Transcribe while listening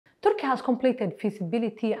Turkey has completed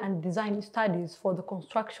feasibility and design studies for the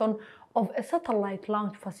construction of a satellite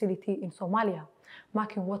launch facility in Somalia,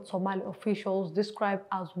 marking what Somali officials describe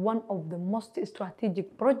as one of the most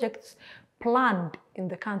strategic projects planned in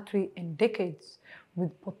the country in decades,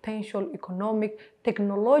 with potential economic,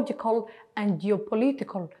 technological, and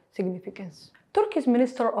geopolitical significance. Turkey's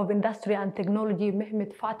Minister of Industry and Technology,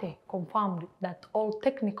 Mehmet Fatih, confirmed that all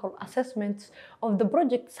technical assessments of the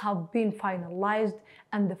projects have been finalized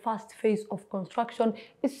and the first phase of construction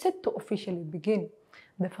is set to officially begin.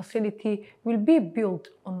 The facility will be built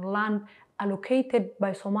on land allocated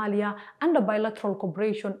by Somalia under a bilateral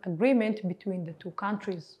cooperation agreement between the two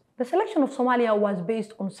countries. The selection of Somalia was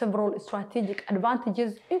based on several strategic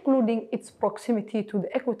advantages, including its proximity to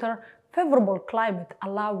the equator, favorable climate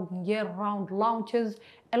allowing year-round launches,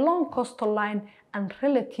 a long coastal line, and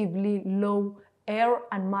relatively low air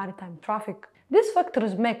and maritime traffic. These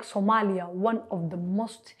factors make Somalia one of the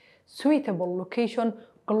most suitable locations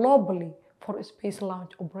globally for a space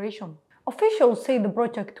launch operation. Officials say the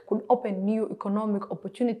project could open new economic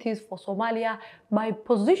opportunities for Somalia by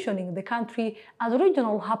positioning the country as a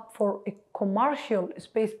regional hub for commercial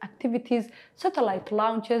space activities, satellite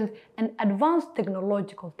launches, and advanced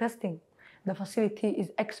technological testing. The facility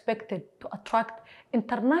is expected to attract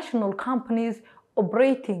international companies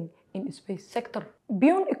operating in the space sector.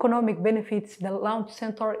 Beyond economic benefits, the launch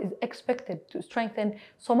center is expected to strengthen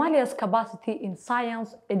Somalia's capacity in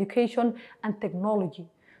science, education, and technology.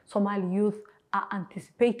 Somali youth are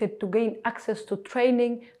anticipated to gain access to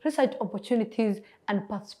training, research opportunities, and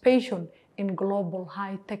participation in global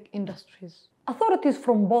high-tech industries. Authorities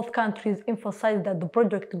from both countries emphasize that the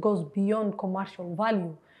project goes beyond commercial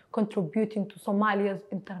value, contributing to Somalia's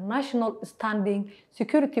international standing,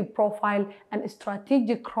 security profile, and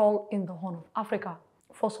strategic role in the Horn of Africa.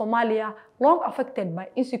 For Somalia, long affected by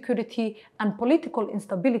insecurity and political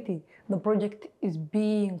instability, the project is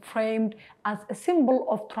being framed as a symbol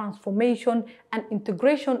of transformation and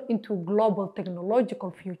integration into a global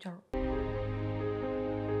technological future.